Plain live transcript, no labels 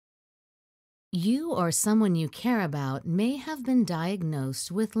You or someone you care about may have been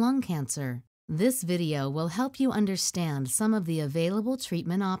diagnosed with lung cancer. This video will help you understand some of the available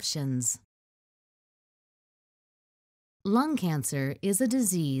treatment options. Lung cancer is a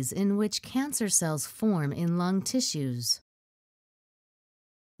disease in which cancer cells form in lung tissues.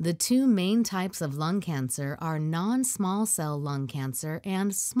 The two main types of lung cancer are non-small cell lung cancer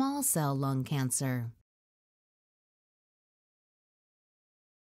and small cell lung cancer.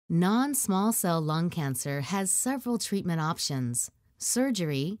 Non-small cell lung cancer has several treatment options: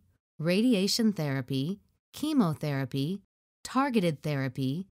 surgery, radiation therapy, chemotherapy, targeted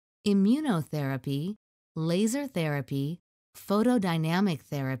therapy, immunotherapy, laser therapy, photodynamic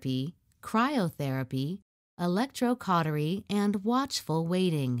therapy, cryotherapy, electrocautery, and watchful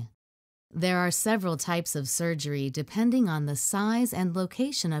waiting. There are several types of surgery depending on the size and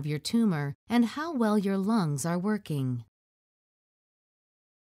location of your tumor and how well your lungs are working.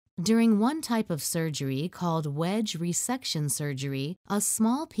 During one type of surgery called wedge resection surgery, a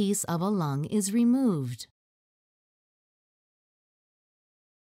small piece of a lung is removed.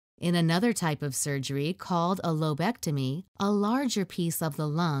 In another type of surgery called a lobectomy, a larger piece of the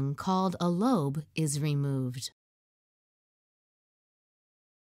lung called a lobe is removed.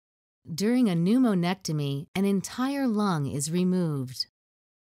 During a pneumonectomy, an entire lung is removed.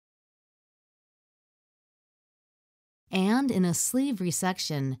 And in a sleeve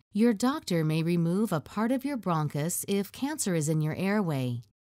resection, your doctor may remove a part of your bronchus if cancer is in your airway.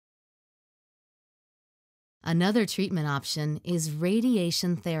 Another treatment option is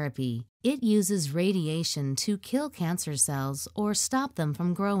radiation therapy. It uses radiation to kill cancer cells or stop them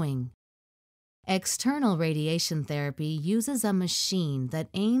from growing. External radiation therapy uses a machine that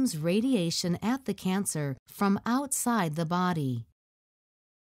aims radiation at the cancer from outside the body.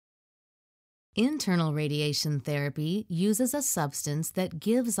 Internal radiation therapy uses a substance that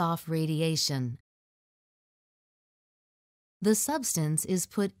gives off radiation. The substance is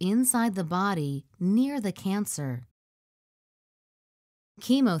put inside the body near the cancer.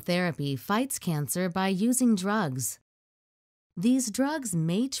 Chemotherapy fights cancer by using drugs. These drugs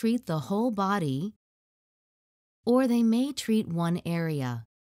may treat the whole body, or they may treat one area.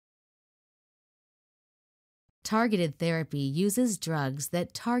 Targeted therapy uses drugs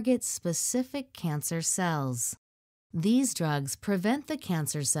that target specific cancer cells. These drugs prevent the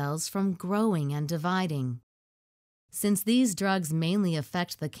cancer cells from growing and dividing. Since these drugs mainly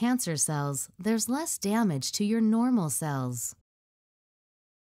affect the cancer cells, there's less damage to your normal cells.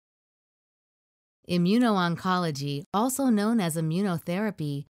 Immuno-oncology, also known as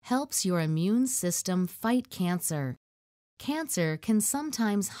immunotherapy, helps your immune system fight cancer. Cancer can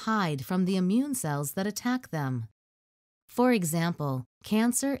sometimes hide from the immune cells that attack them. For example,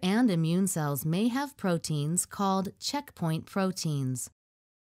 cancer and immune cells may have proteins called checkpoint proteins.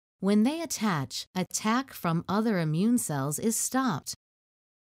 When they attach, attack from other immune cells is stopped.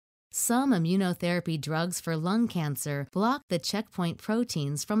 Some immunotherapy drugs for lung cancer block the checkpoint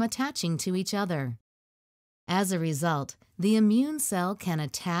proteins from attaching to each other. As a result, the immune cell can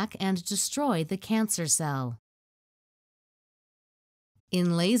attack and destroy the cancer cell.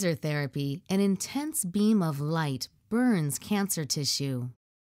 In laser therapy, an intense beam of light burns cancer tissue.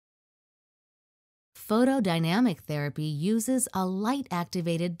 Photodynamic therapy uses a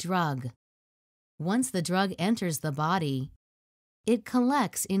light-activated drug. Once the drug enters the body, it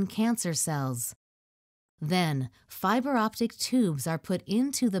collects in cancer cells. Then, fiber optic tubes are put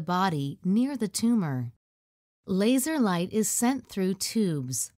into the body near the tumor. Laser light is sent through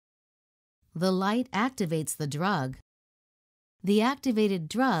tubes. The light activates the drug. The activated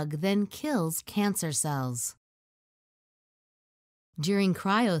drug then kills cancer cells. During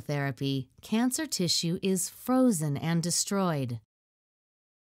cryotherapy, cancer tissue is frozen and destroyed.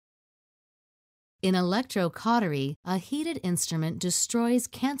 In electrocautery, a heated instrument destroys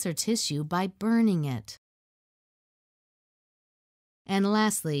cancer tissue by burning it. And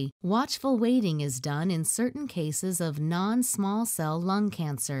lastly, watchful waiting is done in certain cases of non-small cell lung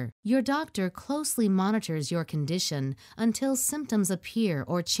cancer. Your doctor closely monitors your condition until symptoms appear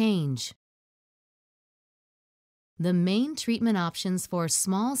or change. The main treatment options for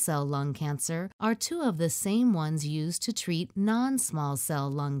small cell lung cancer are two of the same ones used to treat non-small cell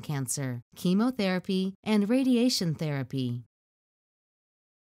lung cancer: chemotherapy and radiation therapy.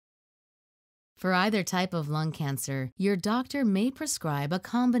 For either type of lung cancer, your doctor may prescribe a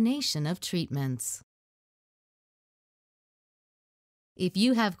combination of treatments. If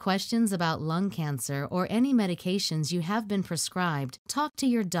you have questions about lung cancer or any medications you have been prescribed, talk to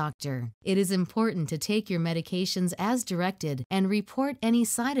your doctor. It is important to take your medications as directed and report any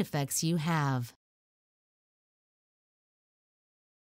side effects you have.